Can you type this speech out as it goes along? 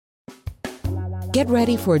Get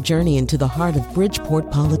ready for a journey into the heart of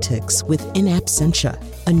Bridgeport politics with In Absentia,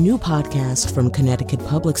 a new podcast from Connecticut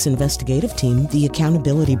Public's investigative team, The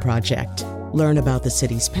Accountability Project. Learn about the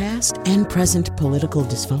city's past and present political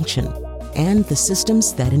dysfunction and the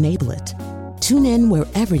systems that enable it. Tune in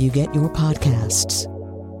wherever you get your podcasts.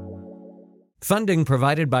 Funding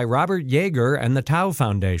provided by Robert Yeager and the Tao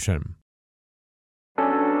Foundation.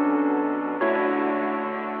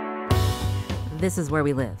 This is Where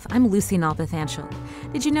We Live. I'm Lucy Nalpathanchel.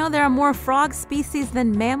 Did you know there are more frog species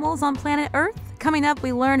than mammals on planet Earth? Coming up,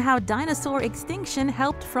 we learn how dinosaur extinction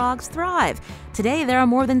helped frogs thrive. Today, there are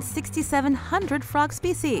more than 6,700 frog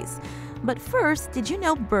species. But first, did you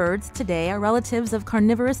know birds today are relatives of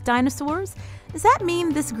carnivorous dinosaurs? Does that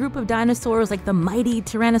mean this group of dinosaurs, like the mighty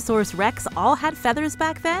Tyrannosaurus rex, all had feathers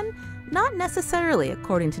back then? Not necessarily,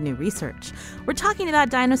 according to new research. We're talking about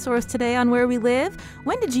dinosaurs today on Where We Live.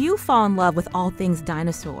 When did you fall in love with all things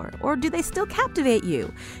dinosaur? Or do they still captivate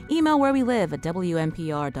you? Email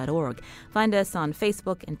wherewelive@wnpr.org. Find us on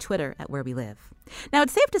Facebook and Twitter at Where We Live. Now,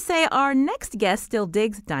 it's safe to say our next guest still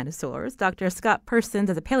digs dinosaurs. Dr. Scott Persons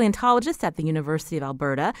is a paleontologist at the University of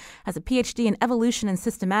Alberta, has a PhD in evolution and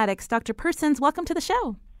systematics. Dr. Persons, welcome to the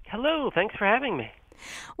show. Hello, thanks for having me.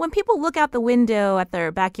 When people look out the window at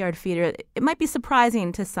their backyard feeder, it might be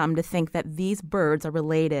surprising to some to think that these birds are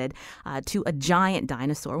related to a giant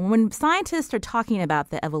dinosaur. When scientists are talking about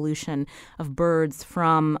the evolution of birds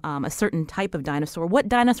from a certain type of dinosaur, what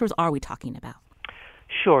dinosaurs are we talking about?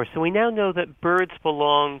 Sure. So we now know that birds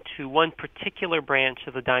belong to one particular branch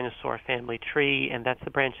of the dinosaur family tree, and that's the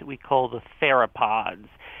branch that we call the theropods.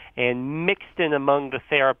 And mixed in among the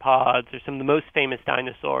theropods are some of the most famous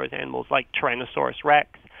dinosaurs, animals like Tyrannosaurus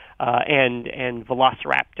rex and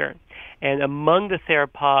Velociraptor. And among the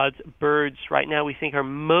theropods, birds right now we think are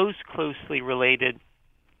most closely related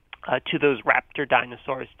to those raptor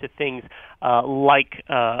dinosaurs, to things like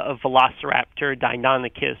Velociraptor,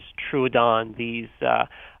 Deinonychus, Troodon, these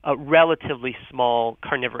relatively small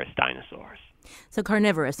carnivorous dinosaurs. So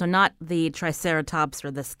carnivorous, so not the Triceratops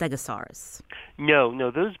or the Stegosaurus.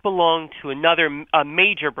 No, those belong to another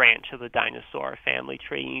major branch of the dinosaur family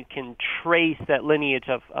tree. You can trace that lineage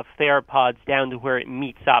of theropods down to where it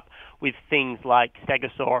meets up with things like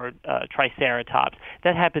Stegosaur, Triceratops.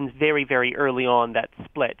 That happens very, very early on, that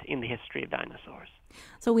split in the history of dinosaurs.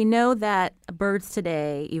 So we know that birds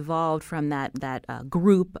today evolved from that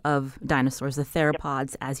group of dinosaurs, the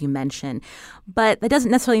theropods, as you mentioned. But that doesn't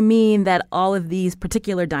necessarily mean that all of these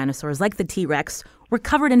particular dinosaurs, like the T-Rex, were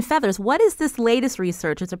covered in feathers. What is this latest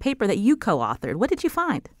research? It's a paper that you co-authored. What did you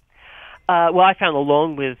find? Well, I found,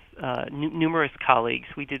 along with numerous colleagues,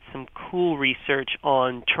 we did some cool research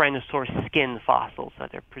on Tyrannosaur skin fossils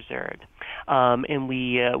that are preserved. And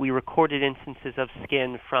we recorded instances of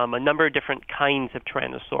skin from a number of different kinds of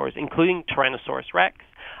tyrannosaurs, including Tyrannosaurus rex,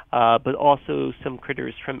 but also some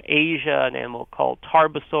critters from Asia, an animal called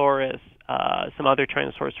Tarbosaurus, some other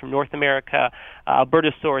tyrannosaurs from North America,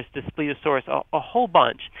 Albertosaurus, Daspletosaurus, a whole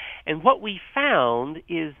bunch. And what we found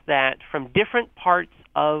is that from different parts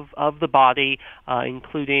of the body,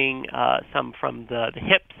 including some from the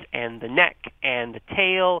hips and the neck and the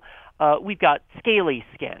tail, we've got scaly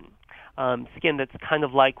skin. Skin that's kind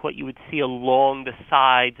of like what you would see along the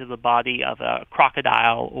sides of the body of a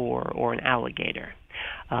crocodile or an alligator.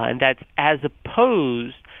 And that's as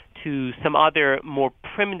opposed to some other more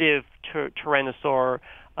primitive tyrannosaur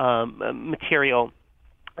material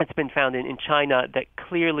that's been found in China that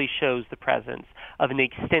clearly shows the presence of an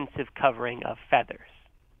extensive covering of feathers.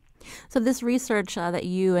 So this research that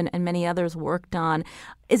you and many others worked on,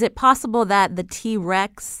 is it possible that the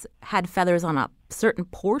T-Rex had feathers on a certain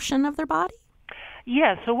portion of their body?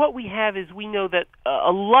 Yeah, so what we have is we know that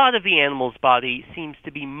a lot of the animal's body seems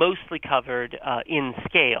to be mostly covered in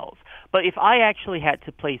scales. But if I actually had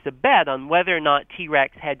to place a bet on whether or not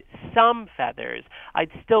T-Rex had some feathers,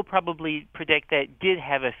 I'd still probably predict that it did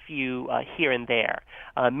have a few here and there.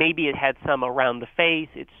 Maybe it had some around the face.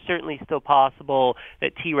 It's certainly still possible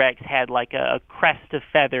that T-Rex had like a crest of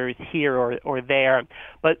feathers here or there.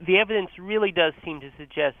 But the evidence really does seem to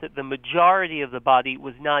suggest that the majority of the body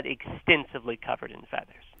was not extensively covered in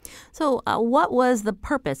feathers. So what was the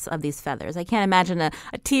purpose of these feathers? I can't imagine a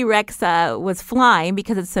T-Rex was flying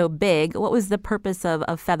because it's so big. What was the purpose of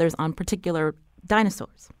feathers on particular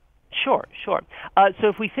dinosaurs? Sure. So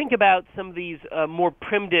if we think about some of these more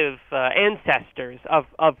primitive ancestors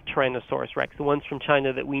of Tyrannosaurus rex, the ones from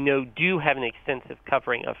China that we know do have an extensive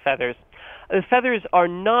covering of feathers, the feathers are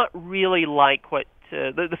not really like what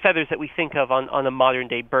the feathers that we think of on a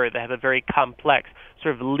modern-day bird. They have a very complex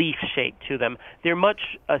sort of leaf shape to them. They're much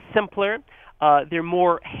simpler. They're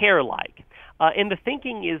more hair-like. And the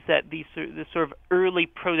thinking is that the sort of early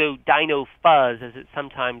proto-dino fuzz, as it's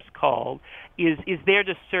sometimes called, is there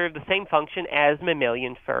to serve the same function as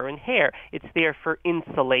mammalian fur and hair. It's there for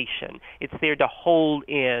insulation. It's there to hold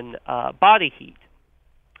in body heat.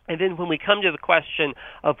 And then when we come to the question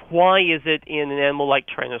of why is it in an animal like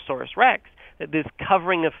Tyrannosaurus rex that this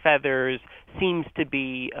covering of feathers seems to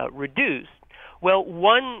be reduced, well,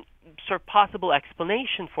 one sort of possible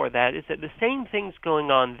explanation for that is that the same thing's going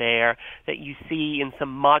on there that you see in some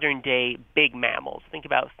modern-day big mammals. Think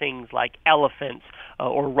about things like elephants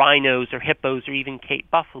or rhinos or hippos or even Cape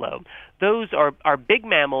buffalo. Those are big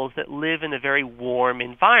mammals that live in a very warm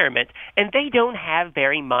environment, and they don't have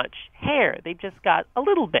very much hair. They've just got a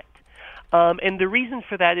little bit. And the reason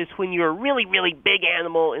for that is when you're a really, really big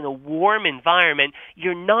animal in a warm environment,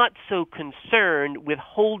 you're not so concerned with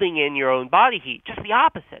holding in your own body heat. Just the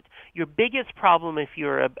opposite. Your biggest problem if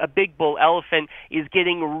you're a big bull elephant is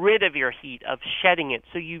getting rid of your heat, of shedding it.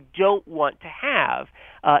 So you don't want to have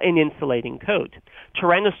an insulating coat.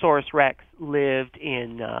 Tyrannosaurus rex lived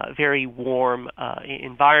in very warm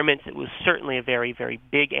environments. It was certainly a very, very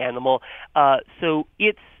big animal. So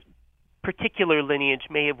its particular lineage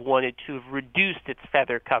may have wanted to have reduced its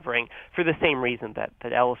feather covering for the same reason that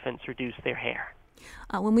elephants reduce their hair.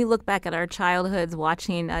 When we look back at our childhoods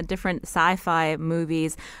watching different sci-fi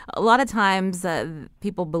movies, a lot of times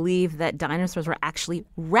people believe that dinosaurs were actually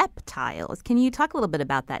reptiles. Can you talk a little bit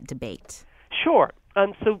about that debate? Sure.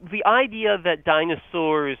 So the idea that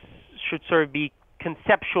dinosaurs should sort of be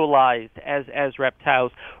conceptualized as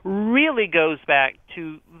reptiles really goes back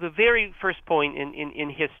to the very first point in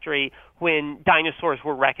history when dinosaurs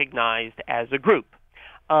were recognized as a group.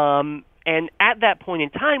 And at that point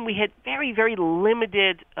in time, we had very, very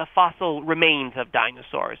limited fossil remains of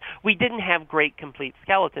dinosaurs. We didn't have great complete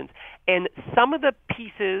skeletons. And some of the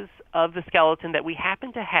pieces of the skeleton that we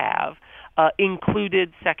happen to have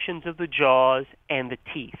included sections of the jaws and the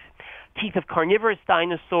teeth. Teeth of carnivorous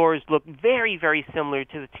dinosaurs look very, very similar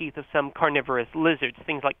to the teeth of some carnivorous lizards,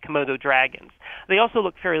 things like Komodo dragons. They also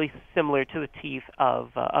look fairly similar to the teeth of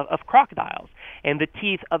crocodiles. And the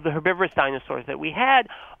teeth of the herbivorous dinosaurs that we had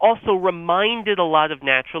also reminded a lot of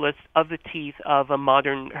naturalists of the teeth of a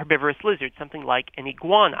modern herbivorous lizard, something like an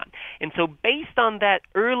iguana. And so based on that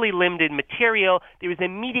early limited material, there was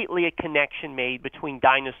immediately a connection made between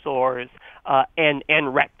dinosaurs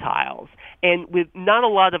and reptiles. And with not a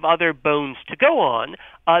lot of other bones to go on,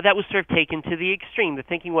 that was sort of taken to the extreme. The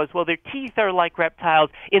thinking was, well, their teeth are like reptiles.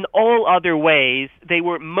 In all other ways, they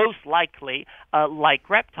were most likely like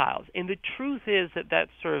reptiles. And the truth is that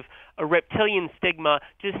sort of a reptilian stigma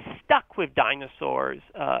just stuck with dinosaurs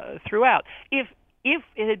throughout. If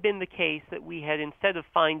it had been the case that we had, instead of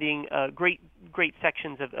finding great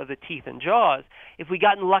sections of the teeth and jaws, if we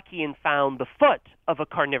gotten lucky and found the foot of a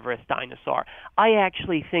carnivorous dinosaur, I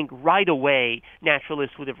actually think right away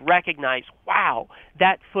naturalists would have recognized, wow,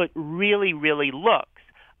 that foot really, really looks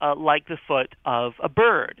like the foot of a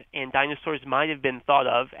bird, and dinosaurs might have been thought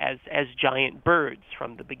of as giant birds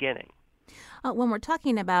from the beginning. When we're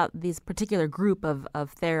talking about these particular group of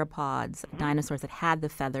theropods, dinosaurs that had the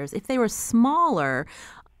feathers, if they were smaller,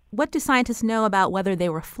 what do scientists know about whether they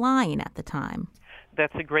were flying at the time?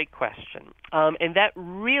 That's a great question. And that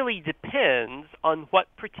really depends on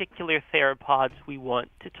what particular theropods we want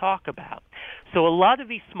to talk about. So a lot of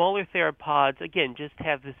these smaller theropods, again, just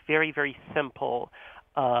have this very, very simple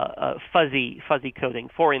fuzzy coating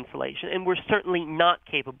for insulation, and we're certainly not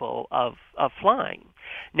capable of flying.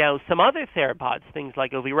 Now, some other theropods, things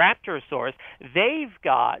like Oviraptorosaurus, they've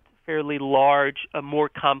got fairly large, more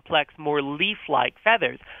complex, more leaf-like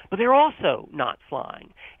feathers, but they're also not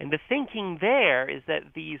flying. And the thinking there is that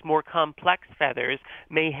these more complex feathers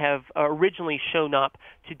may have originally shown up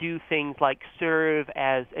to do things like serve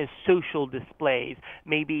as social displays,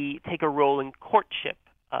 maybe take a role in courtship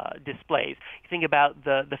displays. You think about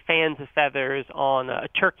the fans of feathers on a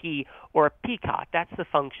turkey or a peacock. That's the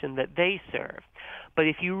function that they serve. But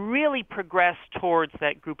if you really progress towards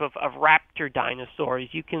that group of raptor dinosaurs,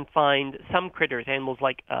 you can find some critters, animals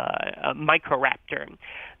like a Microraptor,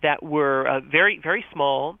 that were very, very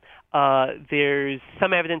small. There's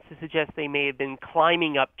some evidence to suggest they may have been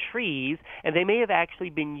climbing up trees, and they may have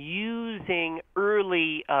actually been using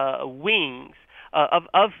early wings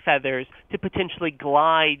of feathers to potentially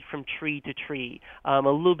glide from tree to tree, a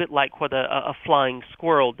little bit like what a flying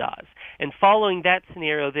squirrel does. And following that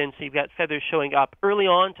scenario then, so you've got feathers showing up early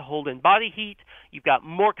on to hold in body heat, you've got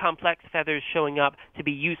more complex feathers showing up to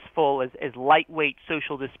be useful as lightweight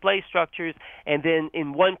social display structures, and then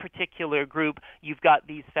in one particular group, you've got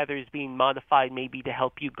these feathers being modified maybe to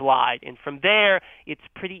help you glide. And from there, it's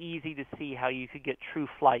pretty easy to see how you could get true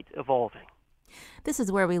flight evolving. This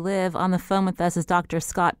is Where We Live. On the phone with us is Dr.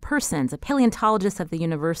 Scott Persons, a paleontologist at the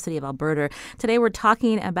University of Alberta. Today we're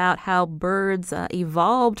talking about how birds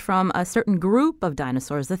evolved from a certain group of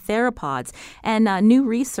dinosaurs, the theropods, and new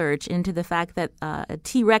research into the fact that a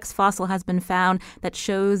T-Rex fossil has been found that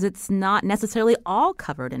shows it's not necessarily all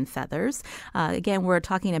covered in feathers. Again, we're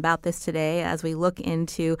talking about this today as we look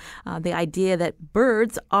into the idea that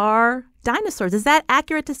birds are dinosaurs. Is that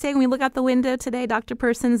accurate to say when we look out the window today, Dr.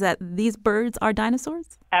 Persons, that these birds are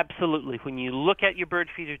dinosaurs? Absolutely. When you look at your bird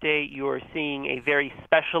feeder today, you are seeing a very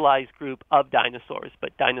specialized group of dinosaurs,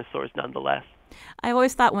 but dinosaurs nonetheless. I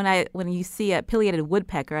always thought when you see a pileated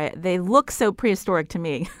woodpecker, they look so prehistoric to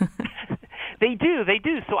me. They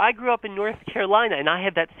do. So I grew up in North Carolina, and I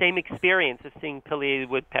had that same experience of seeing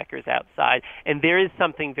pileated woodpeckers outside, and there is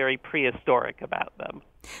something very prehistoric about them.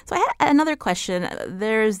 So I had another question.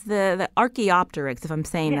 There's the Archaeopteryx, if I'm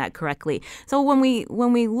saying that correctly. So when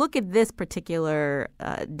we look at this particular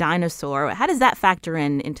dinosaur, how does that factor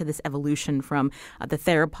into this evolution from the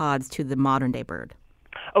theropods to the modern-day bird?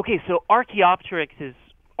 Okay, so Archaeopteryx is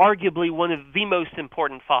arguably one of the most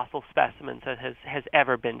important fossil specimens that has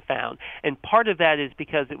ever been found. And part of that is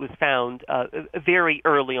because it was found very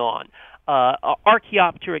early on.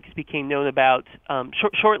 Archaeopteryx became known about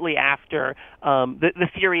shortly after the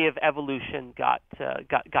theory of evolution got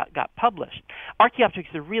published. Archaeopteryx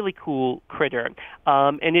is a really cool critter,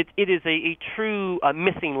 and it is a true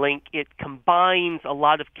missing link. It combines a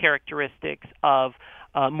lot of characteristics of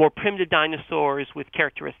more primitive dinosaurs with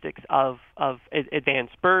characteristics of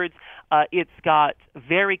advanced birds. It's got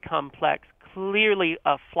very complex, clearly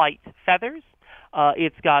flight feathers.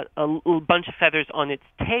 It's got a bunch of feathers on its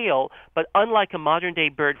tail, but unlike a modern-day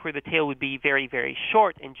bird where the tail would be very, very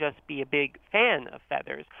short and just be a big fan of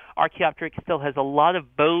feathers, Archaeopteryx still has a lot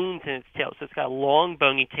of bones in its tail, so it's got a long,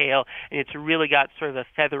 bony tail, and it's really got sort of a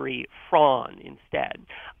feathery frond instead.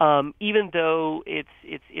 Even though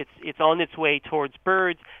it's on its way towards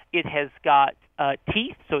birds, it has got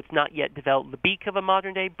teeth, so it's not yet developed the beak of a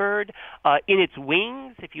modern-day bird. In its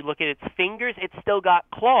wings, if you look at its fingers, it's still got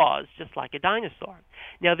claws, just like a dinosaur.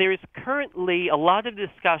 Now, there is currently a lot of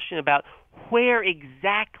discussion about where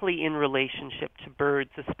exactly in relationship to birds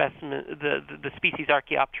the specimen, the species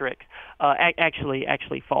Archaeopteryx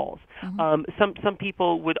actually falls. Mm-hmm. Some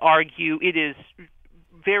people would argue it is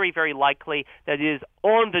very, very likely that it is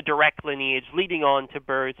on the direct lineage leading on to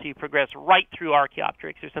birds, so you progress right through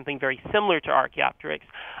Archaeopteryx or something very similar to Archaeopteryx.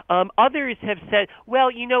 Others have said, well,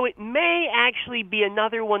 it may actually be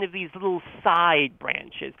another one of these little side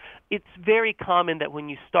branches. It's very common that when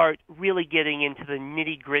you start really getting into the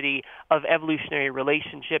nitty-gritty of evolutionary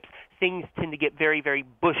relationships, things tend to get very, very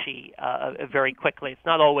bushy very quickly. It's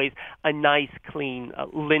not always a nice, clean,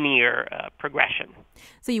 linear progression.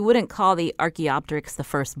 So you wouldn't call the Archaeopteryx the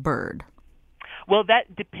first bird? Well,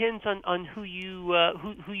 that depends on who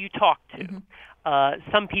you talk to.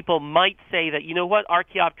 Mm-hmm. Some people might say that,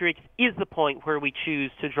 Archaeopteryx is the point where we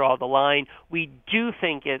choose to draw the line. We do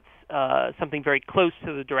think it's something very close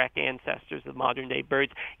to the direct ancestors of modern-day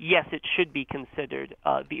birds. Yes, it should be considered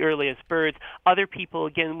the earliest birds. Other people,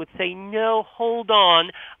 again, would say, no, hold on.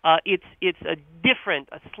 It's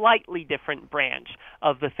a slightly different branch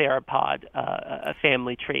of the theropod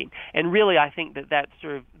family tree. And really, I think that's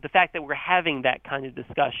sort of the fact that we're having that kind of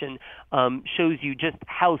discussion shows you just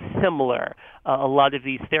how similar a lot of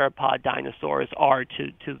these theropod dinosaurs are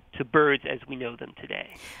to birds as we know them today.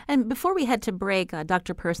 And before we head to break,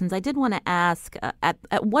 Dr. Persons, I did want to ask, at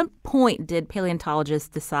what point did paleontologists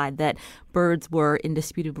decide that birds were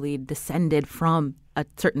indisputably descended from a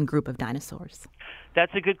certain group of dinosaurs?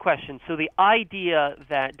 That's a good question. So the idea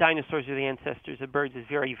that dinosaurs are the ancestors of birds is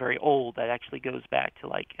very, very old. That actually goes back to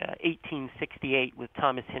 1868 with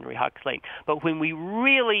Thomas Henry Huxley. But when we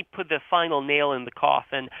really put the final nail in the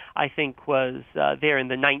coffin, I think was there in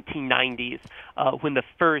the 1990s when the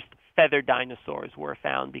first feathered dinosaurs were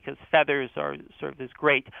found, because feathers are sort of this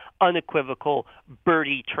great unequivocal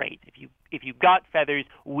birdie trait. If you've got feathers,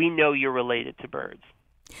 we know you're related to birds.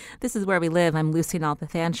 This is Where We Live. I'm Lucy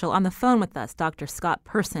Nalpathanchel. On the phone with us, Dr. Scott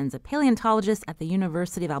Persons, a paleontologist at the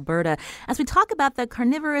University of Alberta, as we talk about the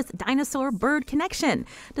carnivorous dinosaur-bird connection.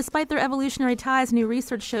 Despite their evolutionary ties, new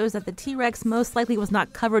research shows that the T-Rex most likely was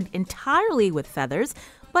not covered entirely with feathers,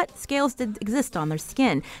 but scales did exist on their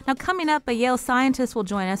skin. Now, coming up, a Yale scientist will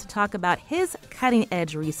join us to talk about his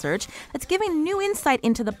cutting-edge research that's giving new insight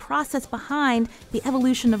into the process behind the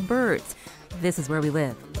evolution of birds. This is Where We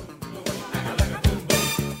Live.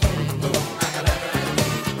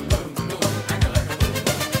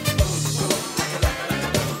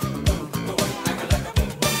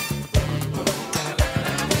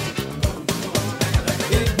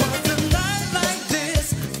 It was a night like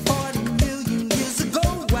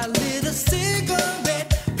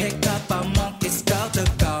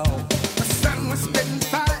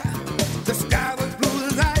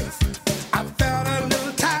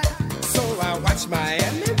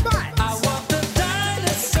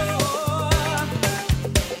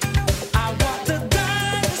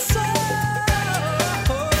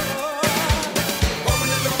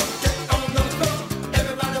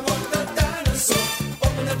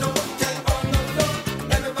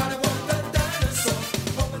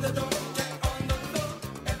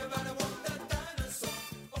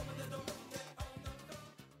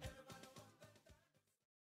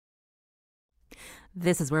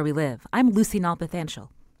This is Where We Live. I'm Lucy Nalpathanchel.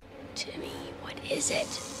 Timmy, what is it?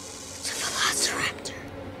 It's a velociraptor.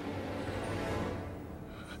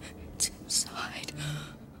 It's inside.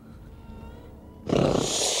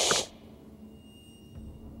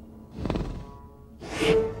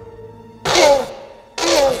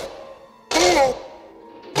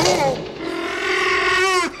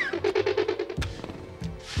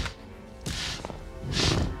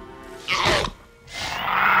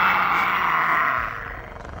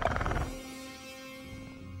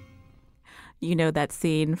 You know that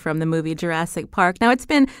scene from the movie Jurassic Park. Now, it's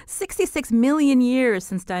been 66 million years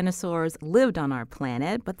since dinosaurs lived on our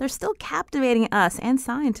planet, but they're still captivating us and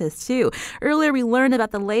scientists, too. Earlier, we learned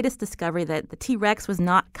about the latest discovery that the T-Rex was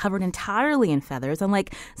not covered entirely in feathers,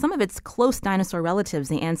 unlike some of its close dinosaur relatives,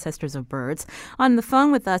 the ancestors of birds. On the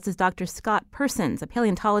phone with us is Dr. Scott Persons, a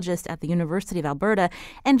paleontologist at the University of Alberta.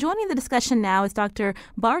 And joining the discussion now is Dr.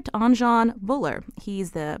 Bart Anjan Buller.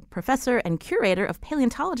 He's the professor and curator of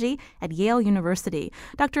paleontology at Yale University.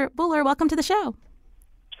 Dr. Buller, welcome to the show.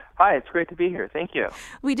 Hi, it's great to be here. Thank you.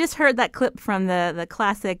 We just heard that clip from the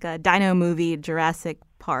classic dino movie Jurassic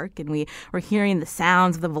Park, and we were hearing the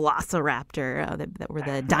sounds of the velociraptor that were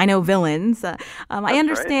the dino villains. I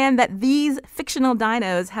understand that these fictional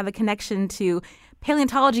dinos have a connection to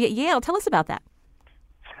paleontology at Yale. Tell us about that.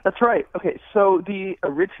 That's right. Okay, so the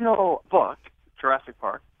original book, Jurassic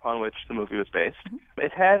Park, on which the movie was based,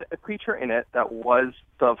 it had a creature in it that was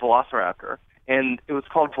the velociraptor, and it was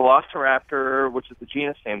called Velociraptor, which is the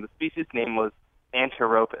genus name. The species name was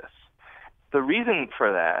Anteropus. The reason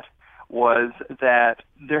for that was that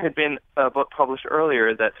there had been a book published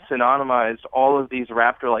earlier that synonymized all of these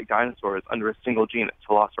raptor-like dinosaurs under a single genus,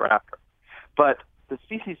 Velociraptor. But the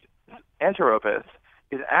species Anteropus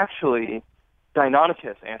is actually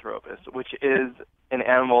Deinonychus anteropus, which is an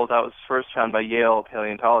animal that was first found by Yale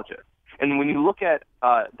paleontologists. And when you look at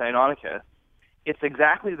Deinonychus, it's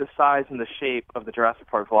exactly the size and the shape of the Jurassic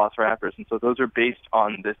Park velociraptors, and so those are based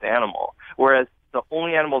on this animal. Whereas the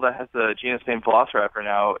only animal that has the genus name Velociraptor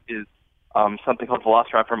now is something called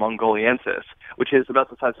Velociraptor mongoliensis, which is about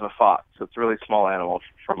the size of a fox. So it's a really small animal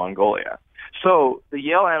from Mongolia. So the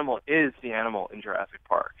Yale animal is the animal in Jurassic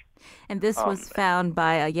Park. And this was found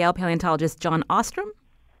by a Yale paleontologist, John Ostrom?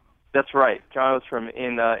 That's right. John Ostrom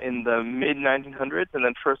in the mid-1900s and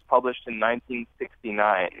then first published in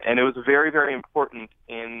 1969. And it was very, very important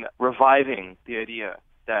in reviving the idea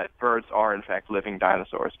that birds are, in fact, living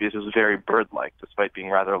dinosaurs, because it was very bird-like, despite being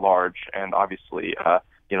rather large and obviously,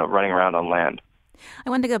 running around on land. I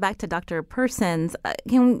wanted to go back to Dr. Persons.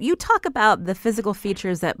 Can you talk about the physical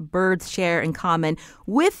features that birds share in common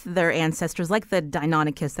with their ancestors, like the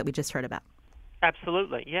Deinonychus that we just heard about?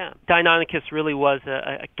 Absolutely, yeah. Deinonychus really was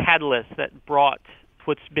a catalyst that brought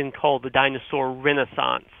what's been called the dinosaur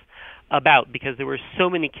renaissance about, because there were so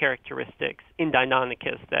many characteristics in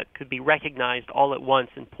Deinonychus that could be recognized all at once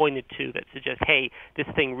and pointed to that suggest, hey, this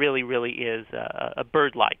thing really, really is a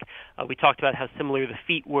bird-like. We talked about how similar the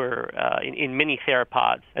feet were in many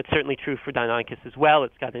theropods. That's certainly true for Deinonychus as well.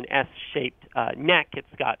 It's got an S-shaped neck. It's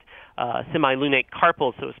got semi-lunate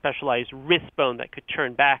carpals, so a specialized wrist bone that could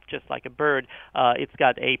turn back just like a bird. It's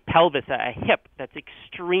got a pelvis, a hip that's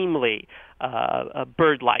extremely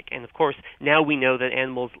bird-like. And, of course, now we know that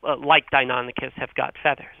animals like Deinonychus have got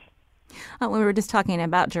feathers. When we were just talking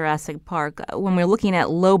about Jurassic Park, when we're looking at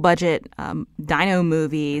low-budget dino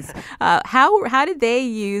movies, how did they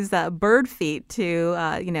use bird feet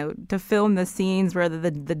to film the scenes where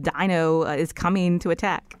the dino is coming to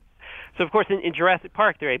attack? So, of course, in Jurassic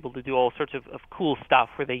Park, they're able to do all sorts of cool stuff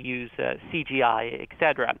where they use CGI,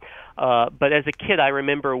 etc. But as a kid, I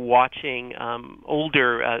remember watching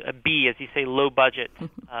older B, as you say, low-budget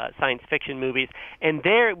science fiction movies. And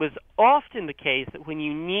there it was often the case that when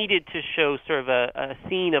you needed to show sort of a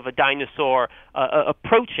scene of a dinosaur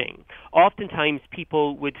approaching, oftentimes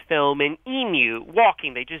people would film an emu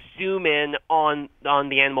walking. They just zoom in on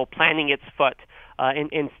the animal planting its foot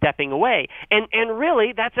and stepping away. And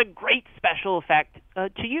really, that's a great special effect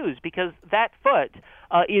to use, because that foot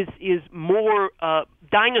is more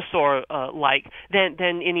dinosaur-like than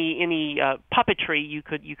any puppetry you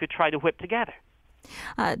could try to whip together.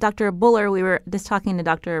 Dr. Buller, we were just talking to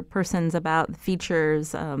Dr. Persons about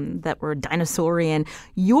features that were dinosaurian.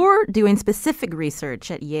 You're doing specific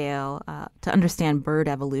research at Yale to understand bird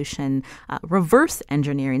evolution, reverse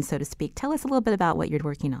engineering, so to speak. Tell us a little bit about what you're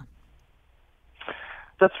working on.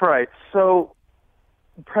 That's right. So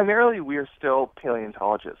primarily we are still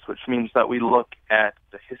paleontologists, which means that we look at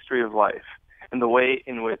the history of life and the way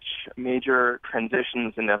in which major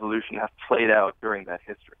transitions in evolution have played out during that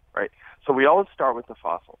history, right? So we always start with the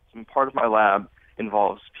fossils. And part of my lab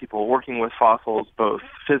involves people working with fossils both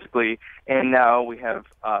physically, and now we have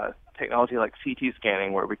technology like CT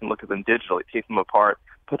scanning where we can look at them digitally, take them apart,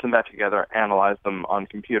 put them back together, analyze them on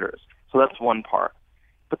computers. So that's one part.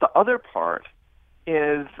 But the other part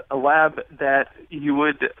is a lab that you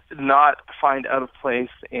would not find out of place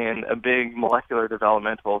in a big molecular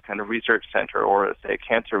developmental kind of research center or, say, a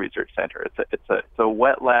cancer research center. It's a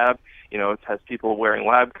wet lab. You know, it has people wearing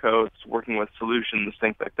lab coats, working with solutions,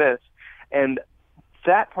 things like this. And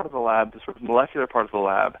that part of the lab, the sort of molecular part of the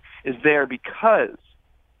lab, is there because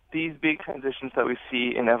these big transitions that we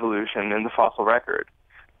see in evolution in the fossil record,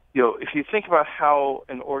 you know, if you think about how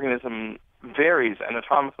an organism varies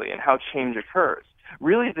anatomically and how change occurs,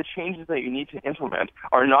 really the changes that you need to implement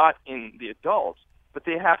are not in the adult, but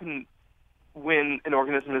they happen when an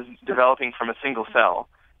organism is developing from a single cell,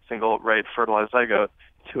 fertilized zygote,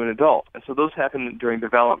 to an adult. And so those happen during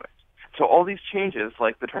development. So all these changes,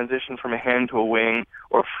 like the transition from a hand to a wing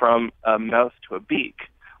or from a mouth to a beak,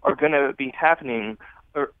 are going to be happening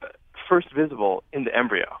first visible in the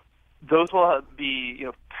embryo. Those will be, you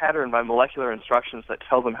know, patterned by molecular instructions that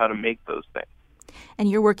tell them how to make those things. And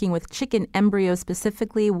you're working with chicken embryos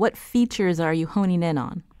specifically. What features are you honing in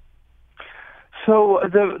on? So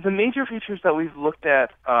the major features that we've looked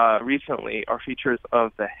at recently are features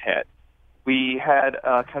of the head. We had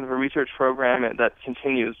kind of a research program that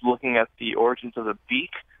continues looking at the origins of the beak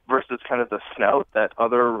versus kind of the snout that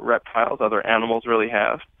other reptiles, other animals really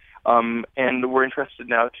have. And we're interested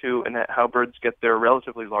now, too, in how birds get their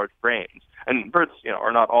relatively large brains. And birds, you know,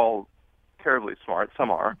 are not all terribly smart. Some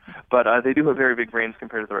are. But they do have very big brains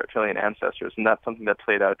compared to the reptilian ancestors, and that's something that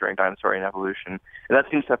played out during dinosaurian evolution. And that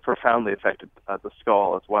seems to have profoundly affected the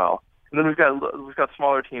skull as well. And then we've got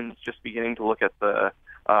smaller teams just beginning to look at the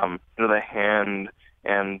the hand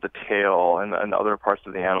and the tail and other parts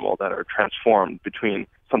of the animal that are transformed between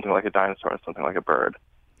something like a dinosaur and something like a bird.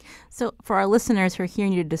 So for our listeners who are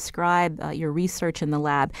hearing you describe your research in the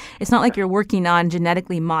lab, it's not like you're working on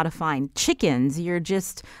genetically modifying chickens. You're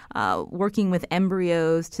just working with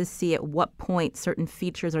embryos to see at what point certain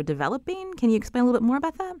features are developing. Can you explain a little bit more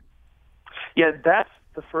about that? Yeah, that's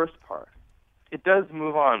the first part. It does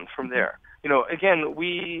move on from there. You know, again,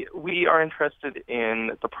 we are interested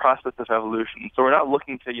in the process of evolution. So we're not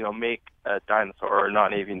looking to, you know, make a dinosaur or a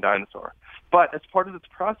non-avian dinosaur. But as part of this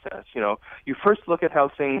process, you know, you first look at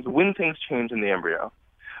when things change in the embryo,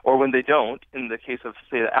 or when they don't, in the case of,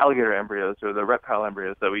 say, the alligator embryos or the reptile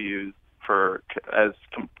embryos that we use as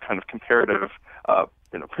kind of comparative,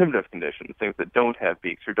 primitive conditions, things that don't have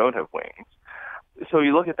beaks or don't have wings. So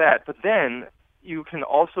you look at that, but then you can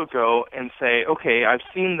also go and say, okay, I've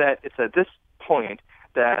seen that it's at this point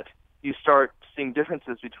that you start seeing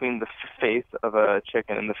differences between the face of a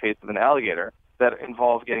chicken and the face of an alligator that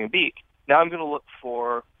involve getting a beak. Now I'm going to look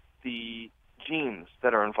for the genes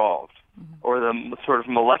that are involved, or the sort of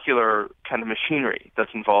molecular kind of machinery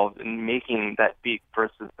that's involved in making that beak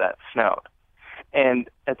versus that snout. And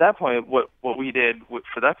at that point, what we did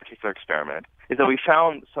for that particular experiment is that we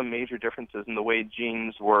found some major differences in the way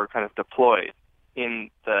genes were kind of deployed in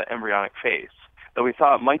the embryonic face that we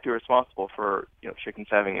thought might be responsible for, you know, chickens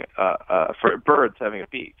having for birds having a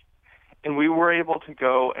beak. And we were able to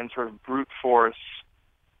go and sort of brute force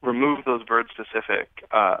remove that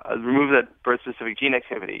bird-specific gene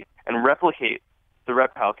activity and replicate the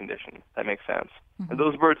reptile condition. That makes sense. Mm-hmm. And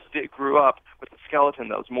those birds grew up with a skeleton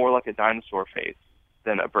that was more like a dinosaur face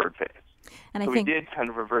than a bird face. And we did kind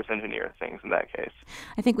of reverse engineer things in that case.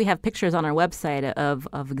 I think we have pictures on our website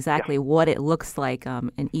of exactly what it looks like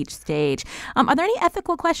in each stage. Are there any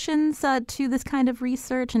ethical questions to this kind of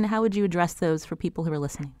research, and how would you address those for people who are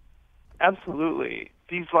listening? Absolutely.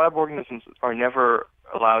 These lab organisms are never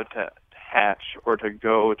allowed to hatch or to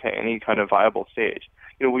go to any kind of viable stage.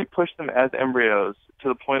 You know, we push them as embryos to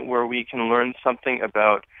the point where we can learn something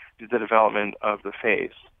about the development of the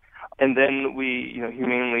face. And then we, you know,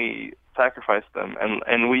 humanely sacrifice them,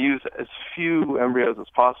 and we use as few embryos as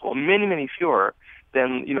possible, many fewer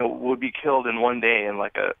than, you know, would be killed in one day in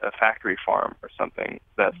like a factory farm or something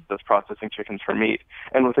that's processing chickens for meat,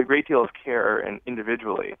 and with a great deal of care and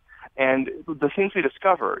individually. And the things we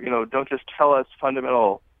discover, you know, don't just give us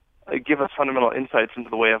fundamental insights into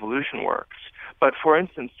the way evolution works. But for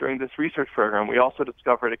instance, during this research program, we also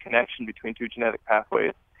discovered a connection between two genetic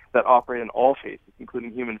pathways that operate in all faces,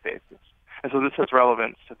 including human faces. And so this has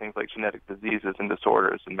relevance to things like genetic diseases and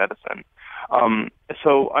disorders in medicine.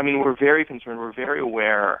 So, I mean, we're very concerned. We're very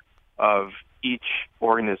aware of each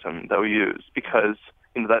organism that we use because,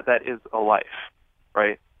 you know, that is a life,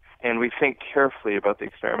 right? And we think carefully about the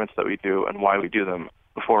experiments that we do and why we do them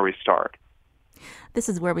before we start. This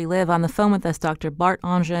is Where We Live. On the phone with us, Dr.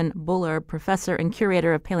 Bart-Anjan Buller, professor and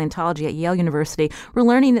curator of paleontology at Yale University. We're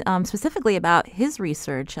learning specifically about his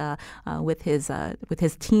research with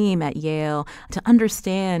his team at Yale to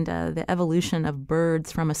understand the evolution of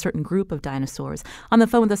birds from a certain group of dinosaurs. On the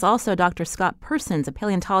phone with us also, Dr. Scott Persons, a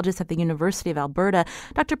paleontologist at the University of Alberta.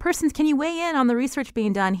 Dr. Persons, can you weigh in on the research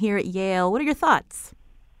being done here at Yale? What are your thoughts?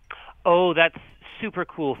 Oh, that's super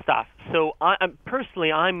cool stuff. So, I'm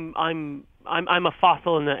a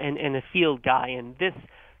fossil and a field guy, and this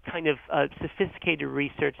kind of sophisticated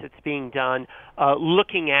research that's being done,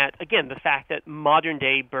 looking at, again, the fact that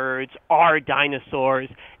modern-day birds are dinosaurs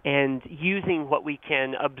and using what we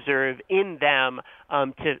can observe in them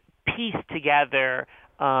to piece together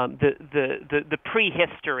the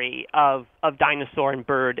prehistory of dinosaur and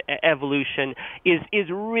bird evolution is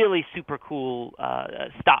really super cool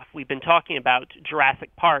stuff. We've been talking about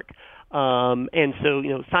Jurassic Park. And so,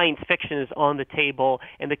 science fiction is on the table,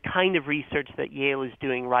 and the kind of research that Yale is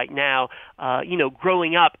doing right now,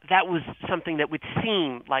 growing up, that was something that would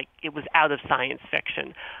seem like it was out of science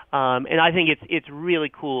fiction. And I think it's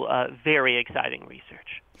really cool, very exciting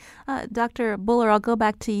research. Dr. Buller, I'll go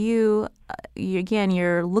back to you.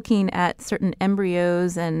 You're looking at certain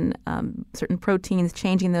embryos and certain proteins,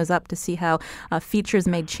 changing those up to see how features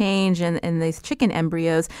may change in these chicken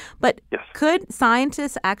embryos. But yes. Could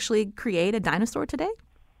scientists actually create a dinosaur today?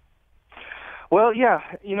 Well, yeah.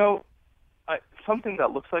 Something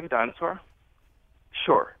that looks like a dinosaur,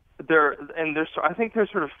 sure. I think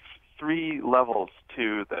there's sort of three levels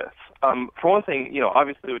to this. For one thing,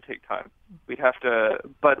 obviously it would take time.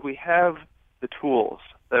 But we have the tools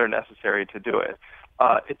that are necessary to do it.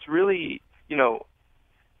 It's really,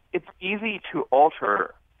 it's easy to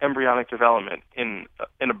alter embryonic development in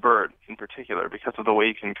a bird in particular because of the way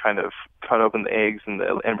you can kind of cut open the eggs and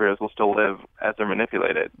the embryos will still live as they're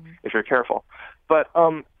manipulated if you're careful. But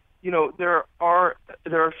there are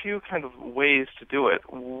a few kind of ways to do it.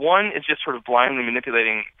 One is just sort of blindly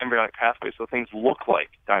manipulating embryonic pathways so things look like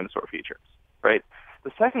dinosaur features, right?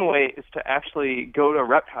 The second way is to actually go to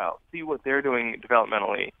reptiles, see what they're doing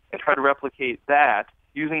developmentally, and try to replicate that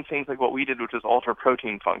using things like what we did, which is alter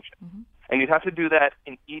protein function. Mm-hmm. And you'd have to do that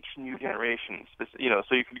in each new generation,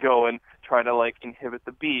 so you could go and try to inhibit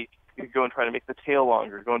the beak. You could go and try to make the tail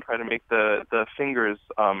longer, go and try to make the fingers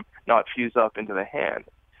not fuse up into the hand.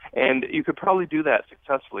 And you could probably do that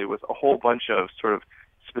successfully with a whole bunch of sort of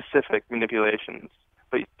specific manipulations.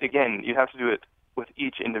 But again, you have to do it with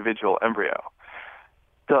each individual embryo.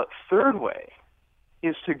 The third way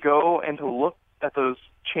is to go and to look at those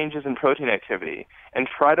changes in protein activity and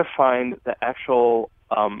try to find the actual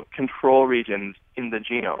control regions in the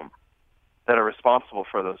genome that are responsible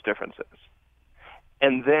for those differences.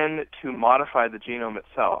 And then to modify the genome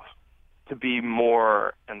itself to be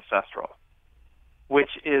more ancestral,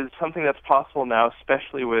 which is something that's possible now,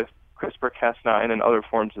 especially with CRISPR-Cas9 and other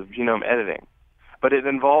forms of genome editing. But it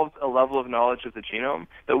involves a level of knowledge of the genome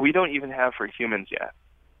that we don't even have for humans yet.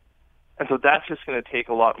 And so that's just going to take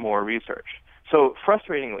a lot more research. So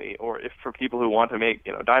frustratingly, or if for people who want to make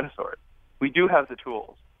dinosaurs, we do have the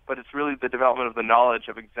tools, but it's really the development of the knowledge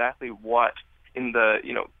of exactly what in the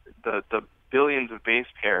billions of base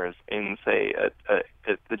pairs in, say,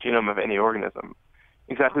 the genome of any organism,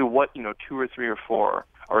 exactly what 2 or 3 or 4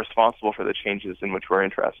 are responsible for the changes in which we're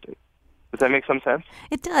interested. Does that make some sense?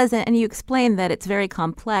 It does, and you explain that it's very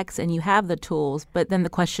complex and you have the tools, but then the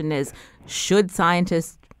question is, should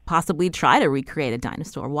scientists possibly try to recreate a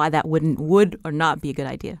dinosaur? Why that would or not be a good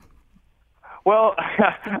idea? Well,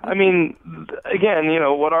 I mean, again,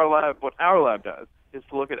 what our lab does is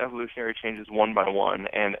to look at evolutionary changes one by one,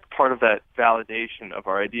 and part of that validation of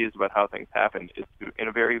our ideas about how things happen is to, in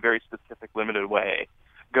a very, very specific, limited way,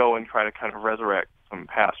 go and try to kind of resurrect some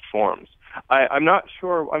past forms. I'm not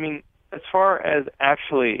sure, as far as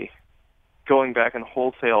actually going back and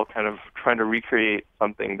wholesale kind of trying to recreate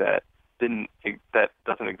something that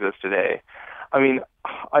doesn't exist today,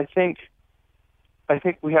 I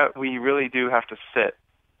think we really do have to sit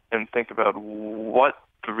and think about what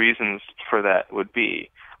the reasons for that would be.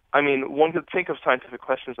 One could think of scientific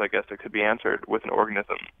questions, I guess, that could be answered with an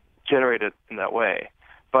organism generated in that way.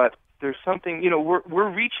 But there's something, we're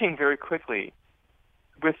reaching very quickly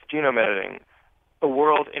with genome editing a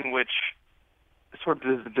world in which sort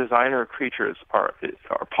of the designer creatures are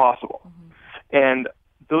possible. Mm-hmm. And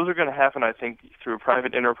those are going to happen, I think, through a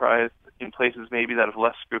private enterprise in places maybe that have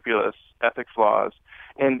less scrupulous ethics laws.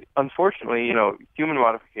 And unfortunately, human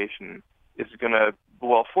modification is going to,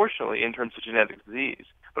 well, fortunately, in terms of genetic disease,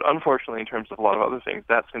 but unfortunately, in terms of a lot of other things,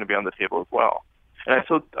 that's going to be on the table as well. And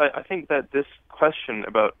I think that this question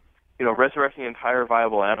about, resurrecting entire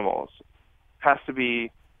viable animals has to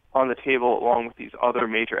be on the table along with these other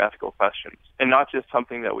major ethical questions, and not just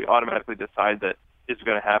something that we automatically decide that is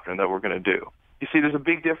going to happen and that we're going to do. You see, there's a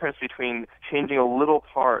big difference between changing a little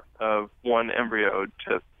part of one embryo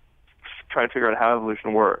to try and figure out how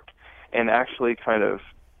evolution works and actually kind of,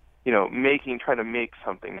 trying to make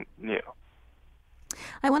something new.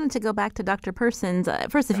 I wanted to go back to Dr. Persons.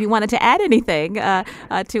 First, if you wanted to add anything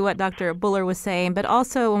to what Dr. Buller was saying, but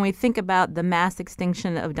also when we think about the mass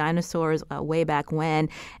extinction of dinosaurs way back when,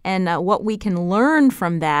 and what we can learn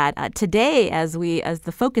from that today, as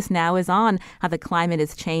the focus now is on how the climate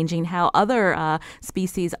is changing, how other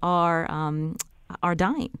species are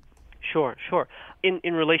dying. Sure.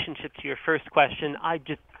 In relationship to your first question, I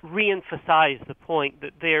just reemphasize the point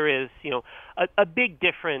that there is, a big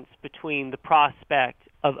difference between the prospect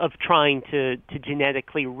of trying to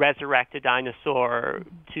genetically resurrect a dinosaur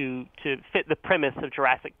to fit the premise of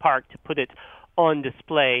Jurassic Park, to put it on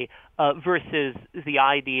display, versus the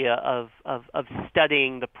idea of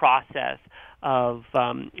studying the process of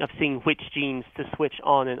seeing which genes to switch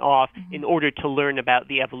on and off in order to learn about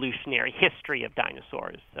the evolutionary history of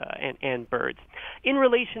dinosaurs and birds. In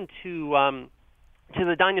relation to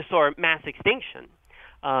the dinosaur mass extinction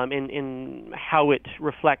and how it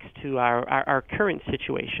reflects to our current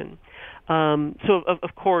situation. So,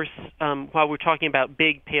 of course, while we're talking about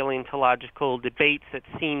big paleontological debates that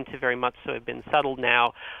seem to very much so have been settled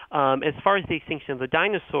now, as far as the extinction of the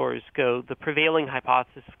dinosaurs go, the prevailing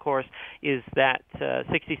hypothesis, of course, is that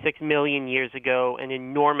 66 million years ago, an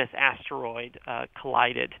enormous asteroid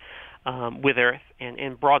collided with Earth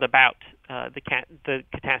and brought about the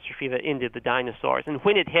catastrophe that ended the dinosaurs. And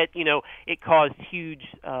when it hit, it caused huge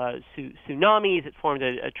tsunamis. It formed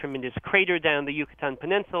a tremendous crater down the Yucatan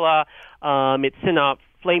Peninsula. It sent up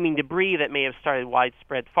flaming debris that may have started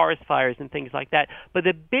widespread forest fires and things like that. But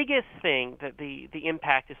the biggest thing that the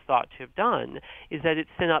impact is thought to have done is that it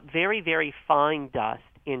sent up very, very fine dust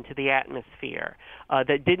into the atmosphere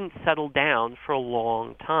that didn't settle down for a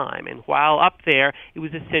long time. And while up there, it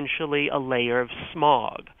was essentially a layer of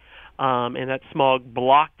smog. And that smog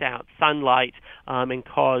blocked out sunlight and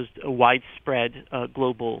caused a widespread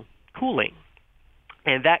global cooling.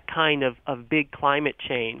 And that kind of big climate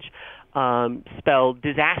change spelled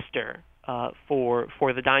disaster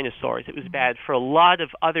for the dinosaurs. It was bad for a lot of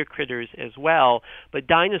other critters as well, but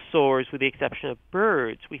dinosaurs, with the exception of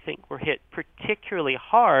birds, we think were hit particularly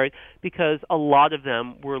hard because a lot of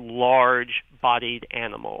them were large-bodied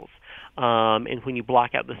animals. And when you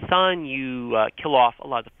block out the sun, you kill off a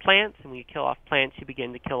lot of plants, and when you kill off plants, you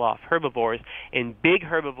begin to kill off herbivores. And big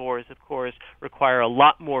herbivores, of course, require a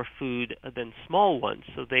lot more food than small ones,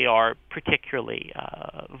 so they are particularly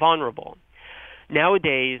vulnerable.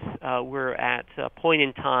 Nowadays, we're at a point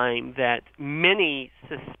in time that many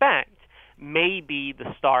suspect may be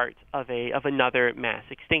the start of another mass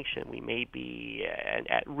extinction. We may be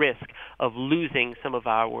at risk of losing some of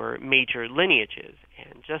our major lineages.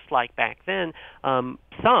 And just like back then,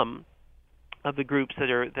 some of the groups that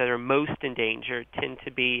are most in danger tend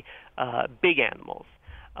to be big animals.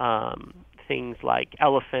 Things like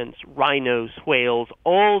elephants, rhinos, whales,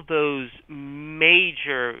 all those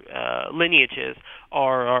major lineages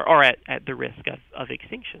are at the risk of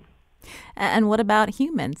extinction. And what about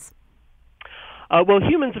humans? Well,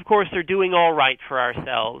 humans, of course, are doing all right for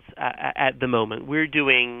ourselves at the moment. We're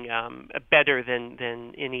doing better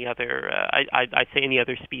than any other, I'd say any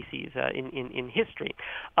other species in history.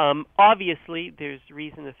 Obviously, there's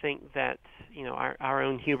reason to think that our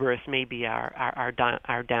own hubris may be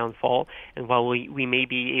our downfall, and while we may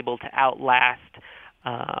be able to outlast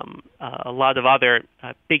a lot of other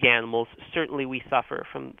big animals, certainly we suffer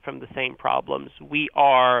from the same problems. We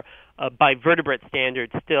are, by vertebrate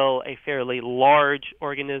standards, still a fairly large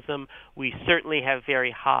organism. We certainly have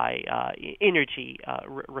very high energy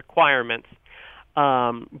requirements.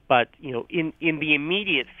 But in the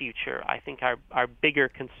immediate future, I think our bigger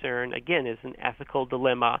concern, again, is an ethical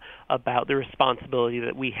dilemma about the responsibility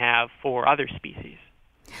that we have for other species.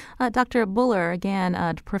 Dr. Buller,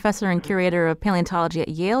 again, professor and curator of paleontology at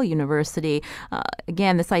Yale University.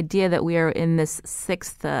 Again, this idea that we are in this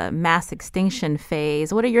sixth mass extinction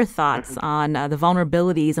phase. What are your thoughts on the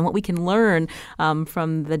vulnerabilities and what we can learn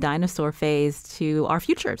from the dinosaur phase to our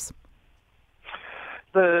futures?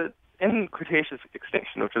 The end Cretaceous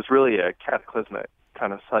extinction, which is really a cataclysmic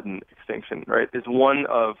kind of sudden extinction, right, is one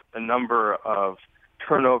of a number of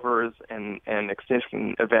turnovers and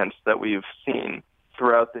extinction events that we've seen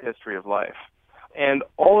throughout the history of life. And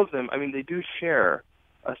all of them, they do share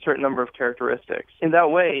a certain number of characteristics. In that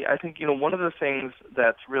way, I think, one of the things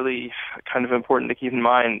that's really kind of important to keep in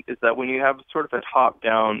mind is that when you have sort of a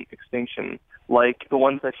top-down extinction like the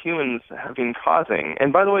ones that humans have been causing.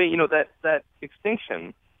 And by the way, that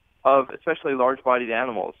extinction of especially large-bodied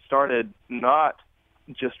animals started not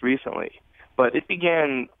just recently, but it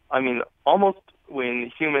began, almost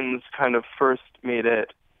when humans kind of first made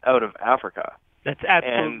it out of Africa. That's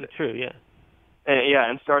absolutely true, yeah.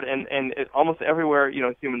 And almost everywhere,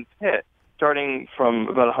 humans hit, starting from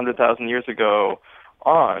about 100,000 years ago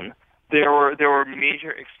on, there were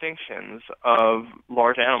major extinctions of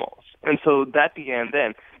large animals. And so that began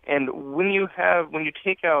then. And when you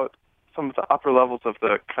take out some of the upper levels of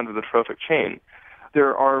the kind of the trophic chain,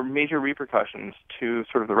 there are major repercussions to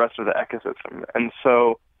sort of the rest of the ecosystem. And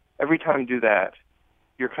so every time you do that,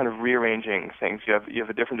 you're kind of rearranging things. You have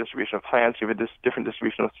a different distribution of plants, you have a different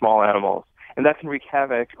distribution of small animals, and that can wreak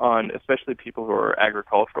havoc on especially people who are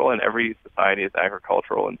agricultural, and every society is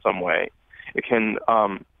agricultural in some way. It can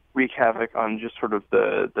wreak havoc on just sort of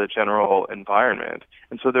the general environment.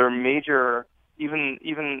 And so there are major, even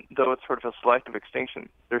though it's sort of a selective extinction,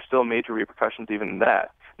 there's still major repercussions even in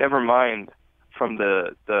that. Never mind from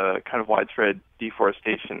the kind of widespread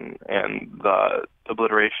deforestation and the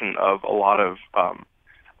obliteration of a lot of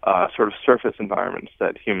sort of surface environments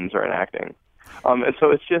that humans are enacting. And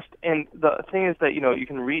so it's just, and the thing is that, you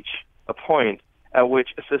can reach a point at which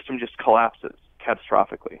a system just collapses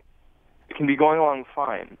catastrophically. It can be going along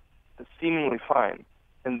fine, seemingly fine,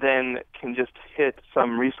 and then can just hit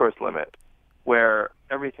some resource limit where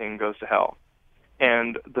everything goes to hell.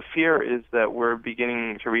 And the fear is that we're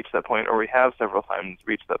beginning to reach that point, or we have several times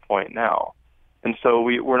reached that point now. And so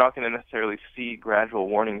we're not going to necessarily see gradual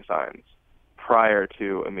warning signs prior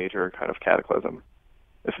to a major kind of cataclysm.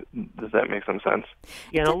 Does that make some sense?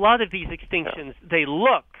 Yeah, and a lot of these extinctions, they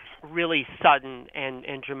look really sudden and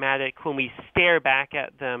dramatic when we stare back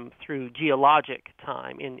at them through geologic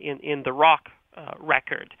time in the rock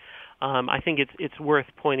record. I think it's worth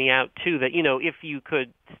pointing out, too, that, if you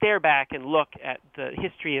could stare back and look at the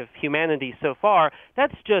history of humanity so far,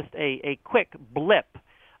 that's just a quick blip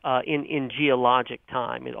in geologic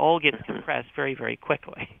time. It all gets compressed very, very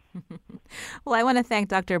quickly. Well, I want to thank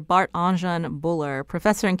Dr. Bart-Anjan Buller,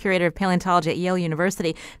 professor and curator of paleontology at Yale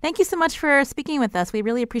University. Thank you so much for speaking with us. We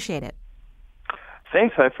really appreciate it.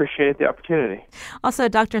 Thanks. I appreciate the opportunity. Also,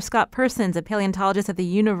 Dr. Scott Persons, a paleontologist at the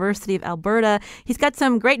University of Alberta. He's got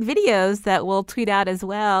some great videos that we'll tweet out as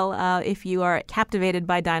well if you are captivated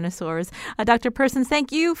by dinosaurs. Dr. Persons,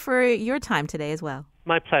 thank you for your time today as well.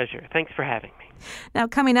 My pleasure. Thanks for having me. Now,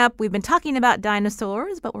 coming up, we've been talking about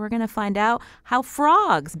dinosaurs, but we're going to find out how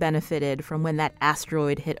frogs benefited from when that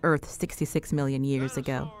asteroid hit Earth 66 million years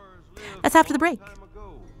ago. That's after the break.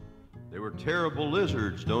 They were terrible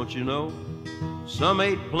lizards, don't you know? Some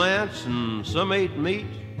ate plants and some ate meat.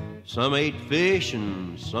 Some ate fish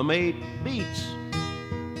and some ate beets.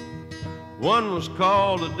 One was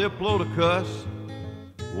called a Diplodocus.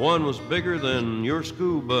 One was bigger than your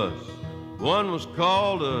school bus. One was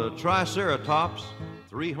called a Triceratops.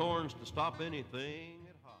 3 horns to stop anything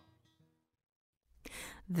that hops.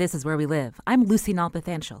 This is Where We Live. I'm Lucy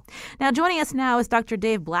Nalpathanchel. Now, joining us now is Dr.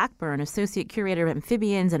 Dave Blackburn, Associate Curator of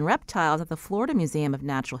Amphibians and Reptiles at the Florida Museum of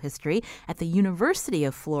Natural History at the University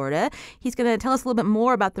of Florida. He's going to tell us a little bit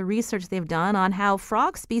more about the research they've done on how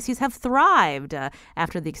frog species have thrived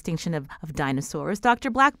after the extinction of dinosaurs. Dr.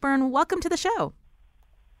 Blackburn, welcome to the show.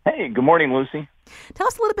 Hey, good morning, Lucy. Tell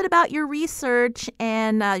us a little bit about your research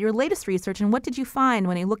and your latest research, and what did you find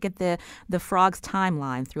when you look at the frog's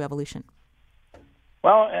timeline through evolution?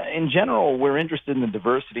 Well, in general, we're interested in the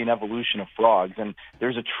diversity and evolution of frogs, and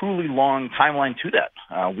there's a truly long timeline to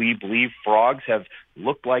that. We believe frogs have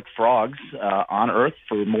looked like frogs on Earth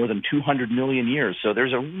for more than 200 million years, so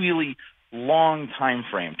there's a really long time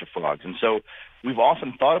frame to frogs. And so we've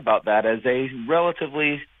often thought about that as a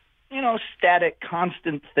relatively static,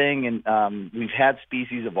 constant thing, and we've had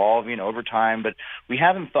species evolve, over time, but we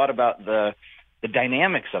haven't thought about the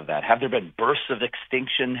dynamics of that. Have there been bursts of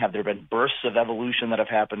extinction? Have there been bursts of evolution that have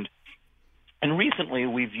happened? And recently,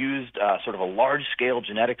 we've used sort of a large-scale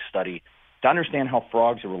genetic study to understand how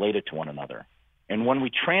frogs are related to one another. And when we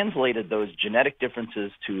translated those genetic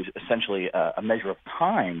differences to essentially a measure of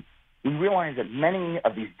time, we realized that many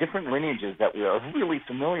of these different lineages that are really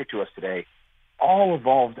familiar to us today all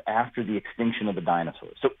evolved after the extinction of the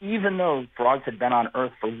dinosaurs. So even though frogs had been on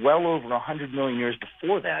Earth for well over 100 million years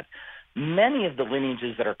before that, many of the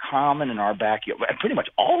lineages that are common in our backyard, pretty much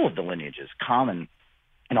all of the lineages common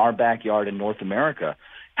in our backyard in North America,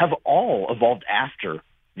 have all evolved after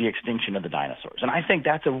the extinction of the dinosaurs. And I think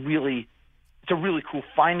that's a really cool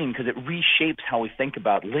finding because it reshapes how we think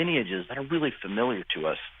about lineages that are really familiar to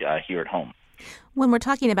us here at home. When we're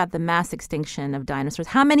talking about the mass extinction of dinosaurs,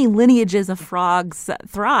 how many lineages of frogs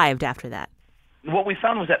thrived after that? what we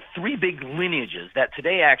found was that three big lineages that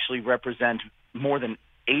today actually represent more than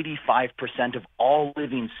 85% of all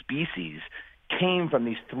living species came from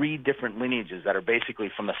these three different lineages that are basically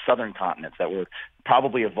from the southern continents that were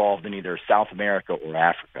probably evolved in either South America or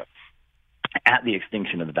Africa at the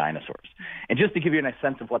extinction of the dinosaurs. And just to give you a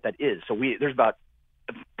sense of what that is, so there's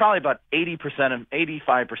probably about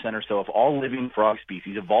 85% or so of all living frog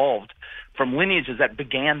species evolved from lineages that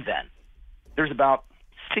began then. There's about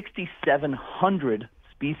 6,700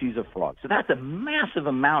 species of frogs. So that's a massive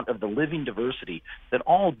amount of the living diversity that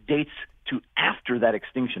all dates to after that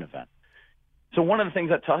extinction event. So one of the things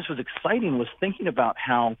that to us was exciting was thinking about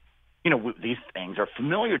how, these things are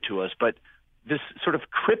familiar to us, but this sort of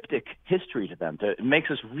cryptic history to them. It makes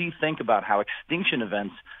us rethink about how extinction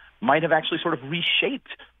events might have actually sort of reshaped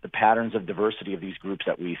the patterns of diversity of these groups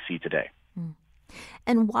that we see today.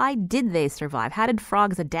 And why did they survive? How did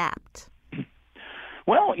frogs adapt?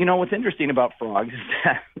 Well, what's interesting about frogs is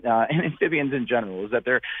that, and amphibians in general, is that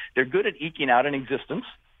they're good at eking out an existence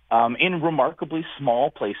in remarkably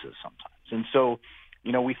small places sometimes. And so,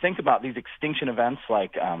 we think about these extinction events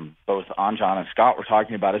like both Anjan and Scott were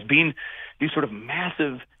talking about as being these sort of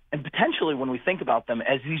massive, and potentially when we think about them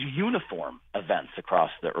as these uniform events across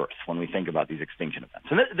the Earth, when we think about these extinction events.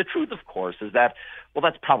 And the truth, of course, is that, well,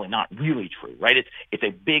 that's probably not really true, right? It's a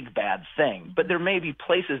big, bad thing, but there may be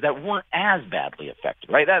places that weren't as badly affected,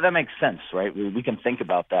 right? That makes sense, right? We can think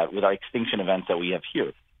about that with our extinction events that we have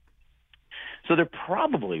here. So there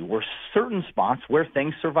probably were certain spots where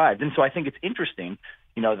things survived. And so I think it's interesting,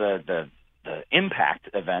 the impact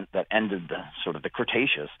event that ended the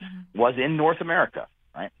Cretaceous was in North America,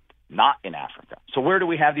 right? Not in Africa. So where do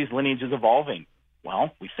we have these lineages evolving?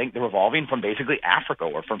 Well, we think they're evolving from basically Africa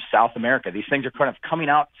or from South America. These things are kind of coming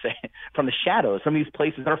out, say, from the shadows, from these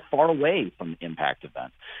places that are far away from the impact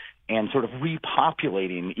event, and sort of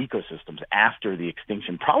repopulating ecosystems after the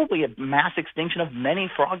extinction, probably a mass extinction of many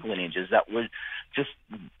frog lineages that was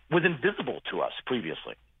invisible to us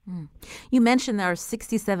previously. You mentioned there are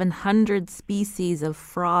 6,700 species of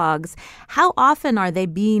frogs. How often are they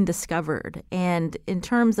being discovered? And in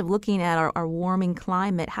terms of looking at our warming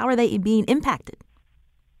climate, how are they being impacted?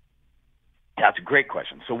 That's a great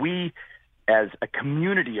question. So we, as a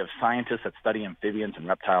community of scientists that study amphibians and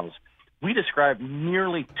reptiles, we describe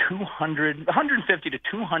nearly 150 to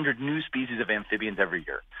 200 new species of amphibians every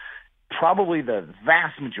year. Probably the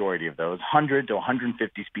vast majority of those, 100 to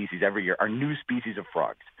 150 species every year, are new species of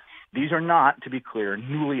frogs. These are not, to be clear,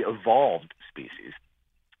 newly evolved species.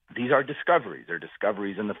 These are discoveries. They're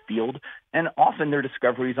discoveries in the field, and often they're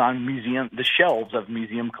discoveries on the shelves of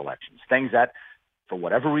museum collections, things that, for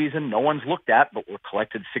whatever reason, no one's looked at, but were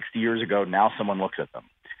collected 60 years ago. Now someone looks at them.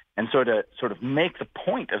 And so to sort of make the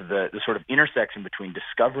point of the sort of intersection between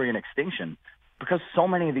discovery and extinction, because so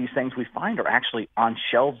many of these things we find are actually on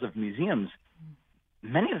shelves of museums,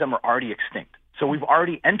 many of them are already extinct. So we've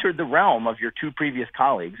already entered the realm of your two previous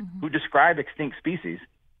colleagues who describe extinct species.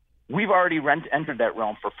 We've already entered that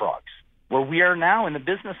realm for frogs, where we are now in the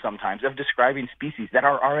business sometimes of describing species that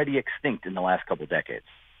are already extinct in the last couple of decades.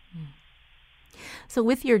 So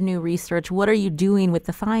with your new research, what are you doing with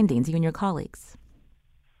the findings, you and your colleagues?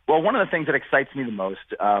 Well, one of the things that excites me the most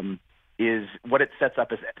is what it sets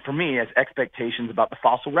up as, for me, as expectations about the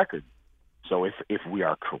fossil record. So if we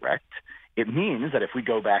are correct, it means that if we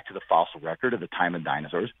go back to the fossil record of the time of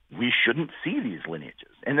dinosaurs, we shouldn't see these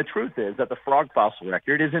lineages. And the truth is that the frog fossil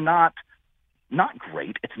record is not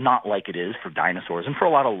great. It's not like it is for dinosaurs and for a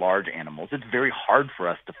lot of large animals. It's very hard for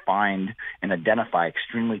us to find and identify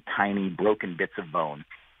extremely tiny broken bits of bone,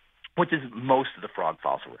 which is most of the frog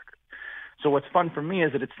fossil record. So what's fun for me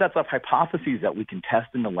is that it sets up hypotheses that we can test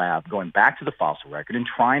in the lab, going back to the fossil record and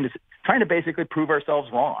trying to basically prove ourselves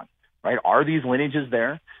wrong. Right? Are these lineages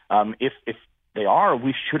there? If they are,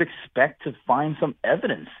 we should expect to find some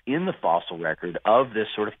evidence in the fossil record of this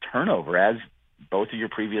sort of turnover, as both of your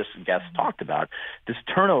previous guests talked about, this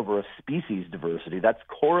turnover of species diversity that's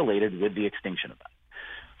correlated with the extinction event.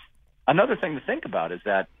 Another thing to think about is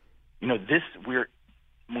that,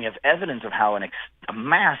 we have evidence of how a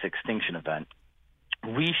mass extinction event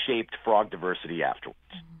reshaped frog diversity afterwards.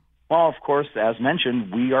 Well, of course, as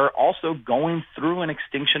mentioned, we are also going through an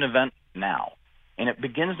extinction event now, and it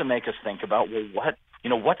begins to make us think about, well,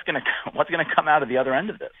 what's going to come out of the other end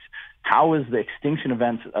of this? How is the extinction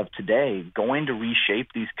events of today going to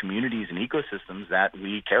reshape these communities and ecosystems that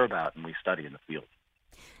we care about and we study in the field?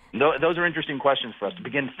 Those are interesting questions for us to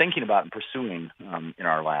begin thinking about and pursuing in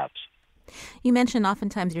our labs. You mentioned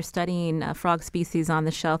oftentimes you're studying frog species on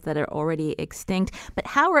the shelf that are already extinct, but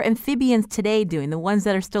how are amphibians today doing, the ones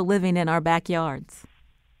that are still living in our backyards?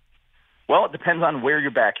 Well, it depends on where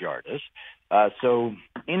your backyard is. So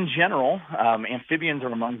in general, amphibians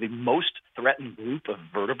are among the most threatened group of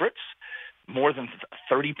vertebrates. More than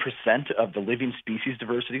 30% of the living species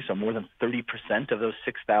diversity, so more than 30% of those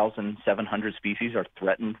 6,700 species are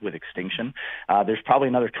threatened with extinction. There's probably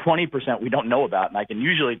another 20% we don't know about, and I can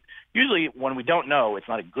usually when we don't know, it's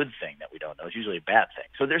not a good thing that we don't know. It's usually a bad thing.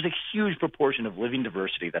 So there's a huge proportion of living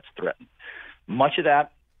diversity that's threatened. Much of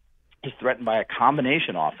that is threatened by a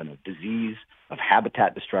combination often of disease, of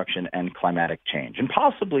habitat destruction, and climatic change. And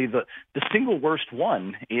possibly the single worst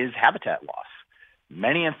one is habitat loss.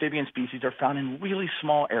 Many amphibian species are found in really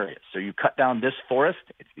small areas. So you cut down this forest,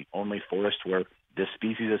 it's the only forest where this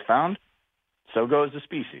species is found, so goes the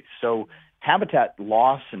species. So habitat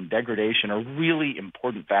loss and degradation are really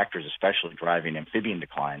important factors, especially driving amphibian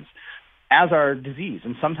declines, as are disease.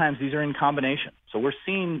 And sometimes these are in combination. So we're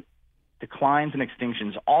seeing declines and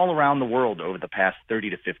extinctions all around the world over the past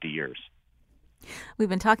 30 to 50 years. We've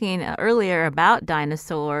been talking earlier about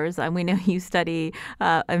dinosaurs. We know you study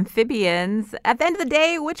amphibians. At the end of the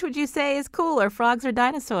day, which would you say is cooler, frogs or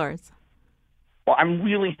dinosaurs? Well, I'm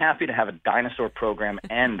really happy to have a dinosaur program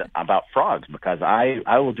and about frogs, because I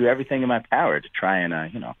will do everything in my power to try and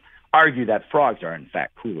argue that frogs are in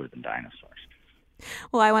fact cooler than dinosaurs.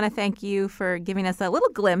 Well, I want to thank you for giving us a little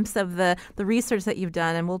glimpse of the research that you've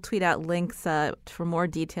done, and we'll tweet out links for more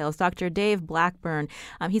details. Dr. Dave Blackburn,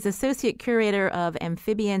 he's Associate Curator of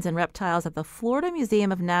Amphibians and Reptiles at the Florida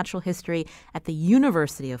Museum of Natural History at the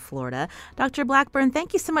University of Florida. Dr. Blackburn,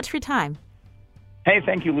 thank you so much for your time. Hey,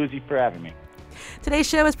 thank you, Lucy, for having me. Today's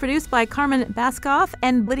show is produced by Carmen Baskoff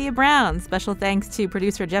and Lydia Brown. Special thanks to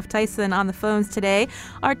producer Jeff Tyson on the phones today.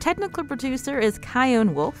 Our technical producer is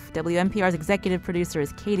Kyone Wolf. WNPR's executive producer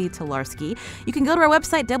is Katie Tolarski. You can go to our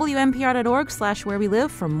website, WNPR.org/where we live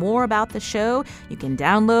for more about the show. You can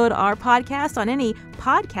download our podcast on any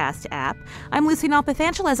podcast app. I'm Lucy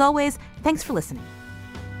Nalpathanchel. As always, thanks for listening.